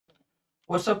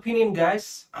What's up, opinion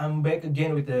guys? I'm back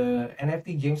again with the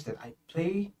NFT games that I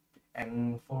play,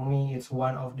 and for me, it's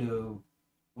one of the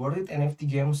worth it NFT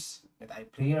games that I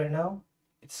play right now.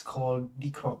 It's called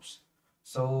Decrops.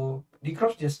 So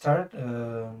Decrops just started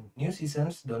new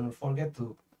seasons. Don't forget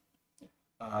to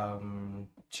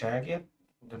check it.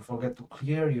 Don't forget to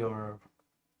clear your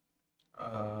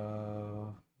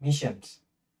missions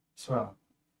as well.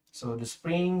 So the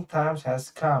spring times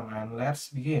has come, and let's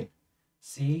begin.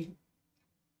 See,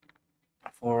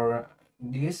 for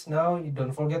this now, you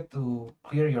don't forget to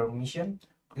clear your mission,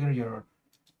 clear your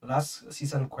last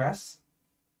season quest,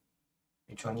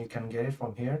 which one you can get it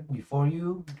from here, before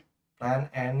you plan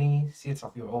any seeds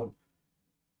of your own.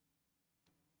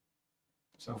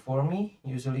 So for me,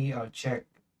 usually I'll check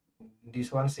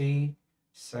this one. Say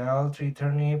sell 3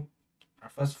 turnip,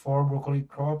 harvest 4 broccoli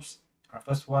crops,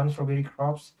 harvest 1 strawberry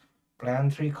crops,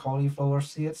 plant 3 cauliflower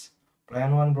seeds,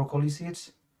 plant 1 broccoli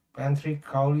seeds, plant 3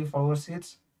 cauliflower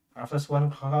seeds, harvest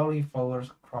 1 cauliflower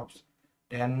crops.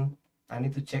 Then I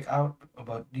need to check out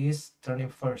about this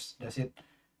turnip first. Does it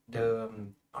the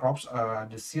crops are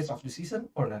the seeds of the season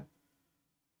or not?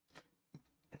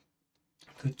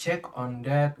 To check on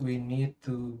that, we need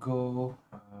to go.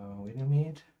 Wait a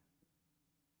minute.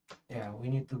 Yeah, we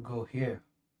need to go here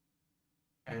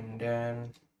and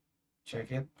then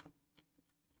check it.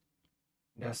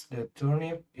 Does the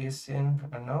turnip is in?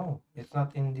 No, it's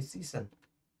not in this season.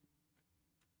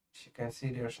 As you can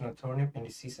see, there's no turnip in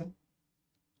this season.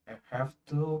 I have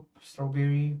 2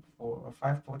 strawberry, 4 or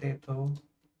 5 potato.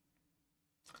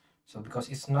 So because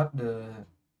it's not the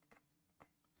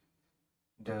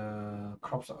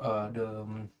crops, the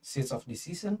seeds of the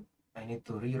season, I need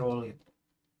to re-roll it.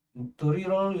 To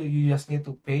re-roll, you just need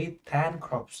to pay 10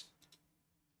 crops.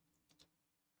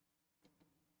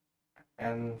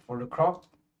 And for the crop,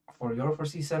 for your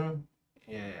first season,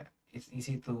 yeah, it's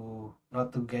easy to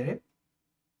not to get it,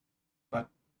 but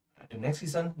the next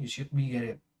season you should be get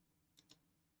it.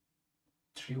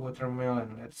 3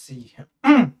 watermelon. Let's see.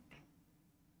 Do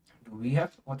we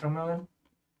have watermelon?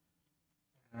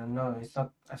 No, it's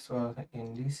not as well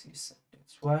in this season.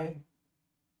 That's why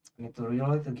I need to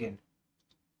reroll it again.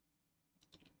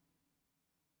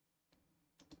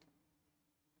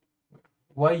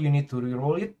 Why you need to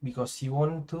reroll it? Because you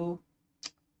want to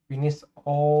finish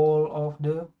all of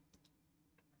the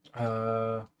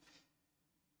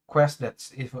quest that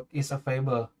is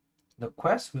available. The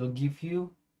quest will give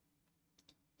you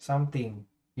something.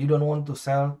 You don't want to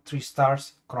sell 3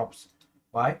 stars crops.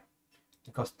 Why?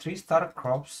 Because 3-star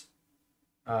crops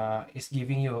is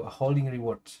giving you a holding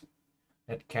rewards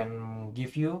that can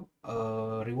give you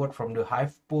a reward from the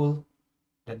hive pool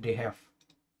that they have.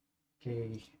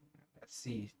 Okay, let's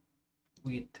see.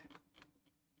 Wheat.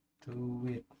 To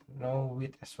wheat. No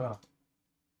wheat as well.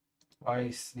 Why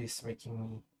is this making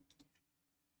me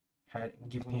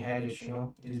give me headache?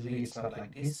 Usually it's not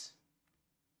like this.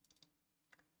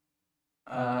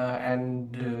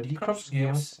 And the decrops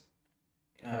games,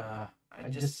 I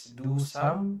just do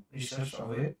some research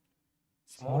of it,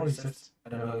 small research. I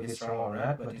don't know if it's wrong or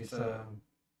right, but it's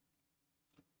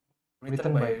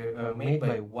written by made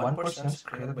by one person,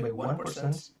 created by one person.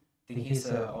 I think he's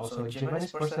also a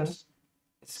Japanese person.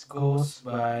 It goes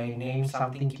by name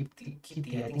something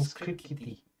Kitty. I think Script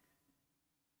Kitty.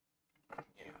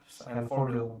 Yes. And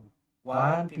for the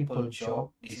one people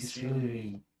job, this is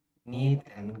really neat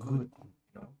and good.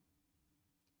 You know,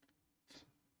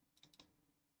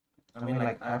 I mean,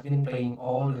 like I've been playing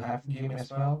all the half game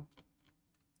as well,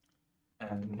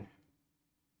 and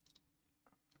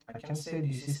I can say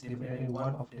this is definitely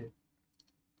one of the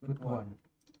good one.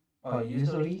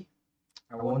 Usually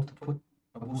I want to put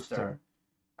a booster.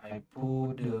 I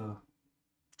put the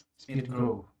speed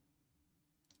grow.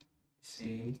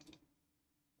 See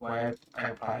why I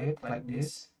apply it like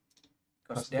this?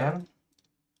 Because then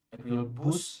it will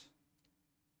boost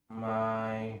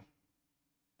my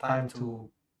time to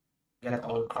get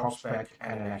all the crops back,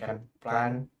 and then I can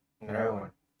plant another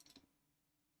one.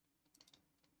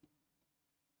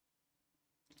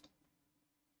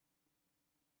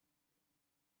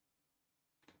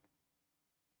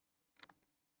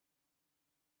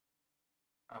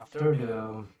 After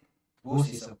the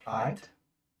boost is applied,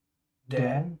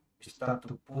 then we start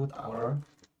to put our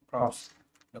crops.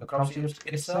 The crops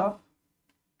itself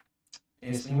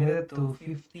is limited to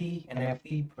 50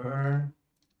 NFT per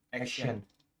action,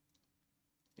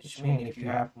 which means if you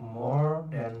have more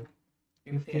than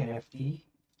 50 NFT,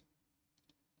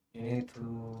 you need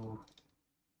to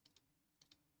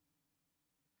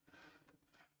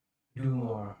do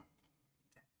more.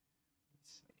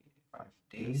 It's 5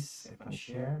 days, 7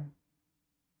 share.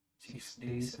 6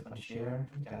 days, 7 share.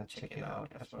 You can check it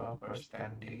out as well. First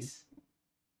 10 days,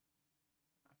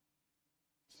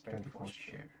 24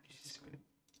 share. This is good.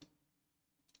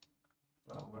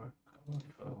 Cauliflower,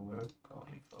 cauliflower,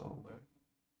 cauliflower,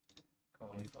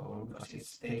 cauliflower, because it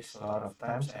takes a lot of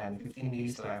times and 15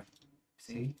 days left.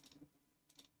 See?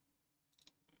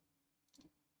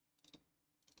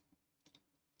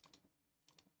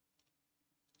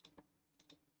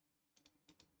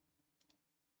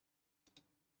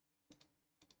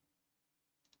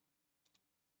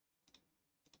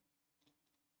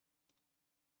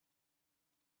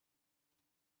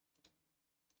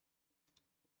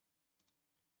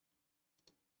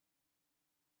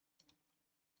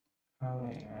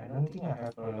 I don't think I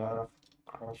have a lot of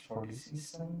crops for this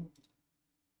season.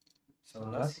 So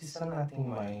last season, I think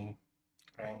my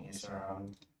rank is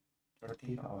around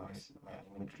 30. Oh, my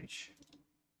limit reach.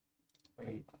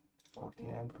 Wait,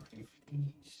 49 per 50.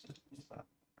 It's not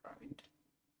right.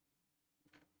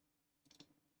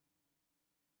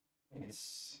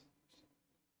 It's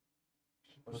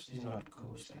supposed to not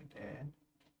goes like that.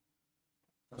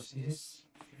 Because this is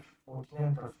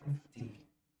 49 per 50.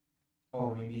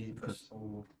 Oh, maybe because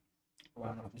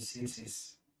one of the seeds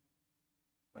is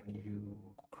when you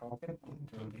crop it,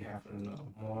 it will be have a lot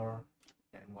more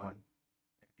than one.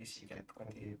 Like this, you get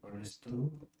 20 for this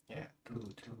two. Yeah, two.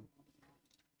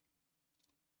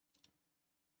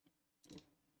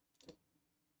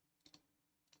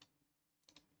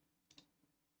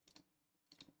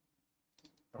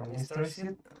 From Mr.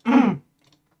 Seed,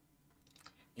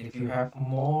 if you have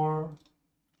more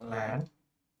land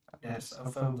that's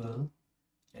available,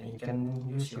 then you can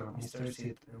use your Mr.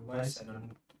 Seed. Otherwise, I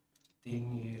don't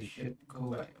think you should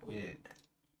go with it.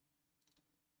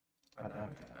 But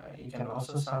you can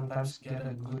also sometimes get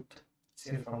a good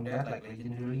seed from that, like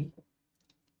legendary.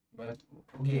 But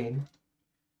again,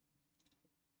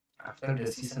 after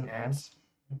the season ends,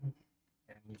 and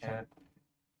you cannot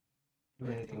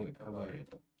do anything about it.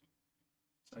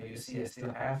 So you see, I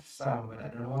still have some, but I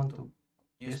don't want to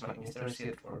use my Mr.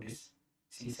 Seed for this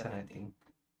season, I think.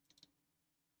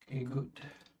 Okay, good.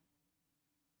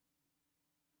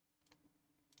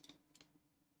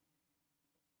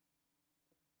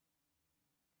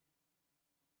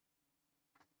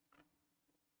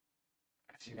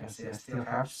 As you can see, I still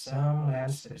have some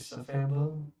lands that is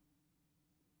available.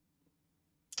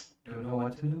 Don't know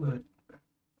what to do, but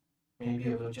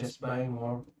maybe I will just buy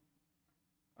more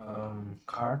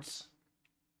cards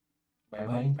by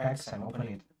buying packs and open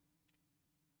it.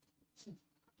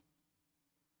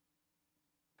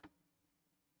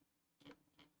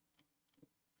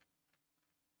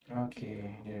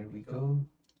 Okay, there we go.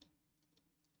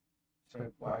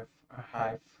 Third wife, a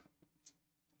hive,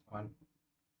 one.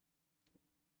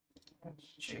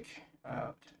 Let's check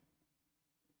out.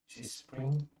 This is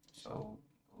spring, so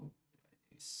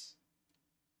this.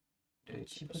 The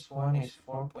cheapest one is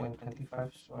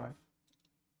 4.25 swipe.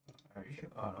 Are you sure?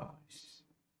 Oh no, this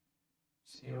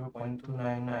is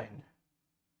 0.299.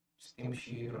 Steam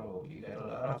Shiro, you get a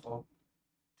lot of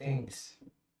things.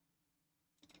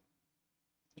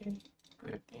 Okay,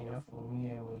 good enough for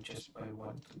me. I will just buy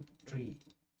 1, 2, 3.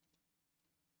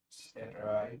 Is that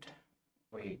right?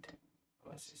 Wait,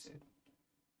 how much is it?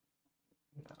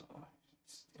 No,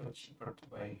 it's still cheaper to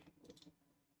buy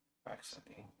packs,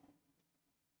 I think.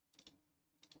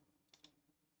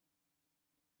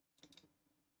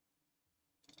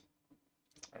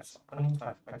 Let's open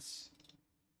 5 packs.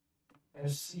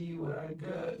 Let's see what I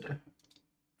got.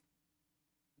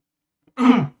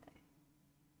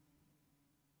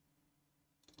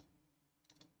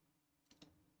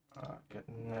 Get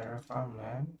another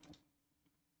farmland,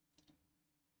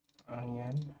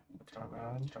 onion,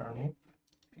 watermelon, turnip,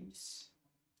 peas,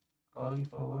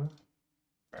 cauliflower,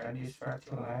 radish,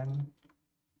 fertile land.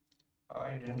 Oh,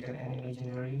 I didn't get any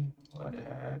legendary. What the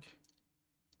heck?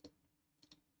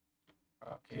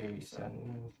 Okay, it's a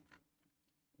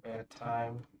bad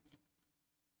time.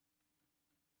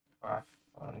 5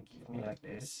 wanna give me like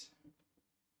this.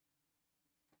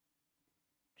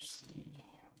 Let's see.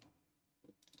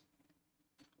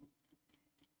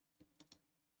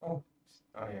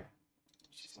 Oh yeah,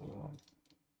 she's a new one.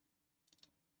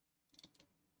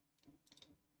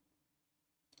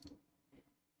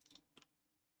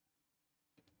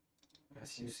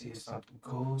 As you see, it's not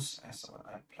goes as what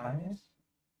I planned,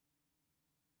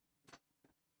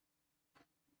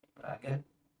 but I get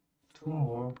 2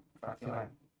 more fertile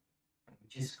land,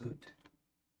 which is good.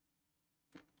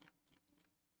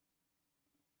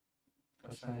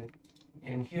 Because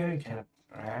in here you cannot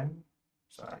run,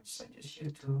 so I suggest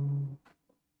you to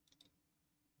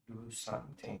do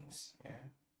some things. Yeah,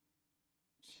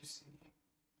 as you see.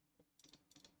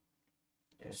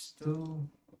 just to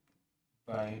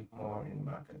buy more in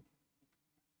market.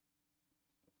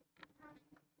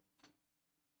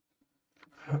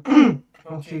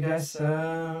 Okay guys,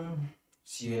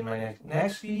 see you in my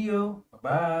next video. Bye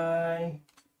bye.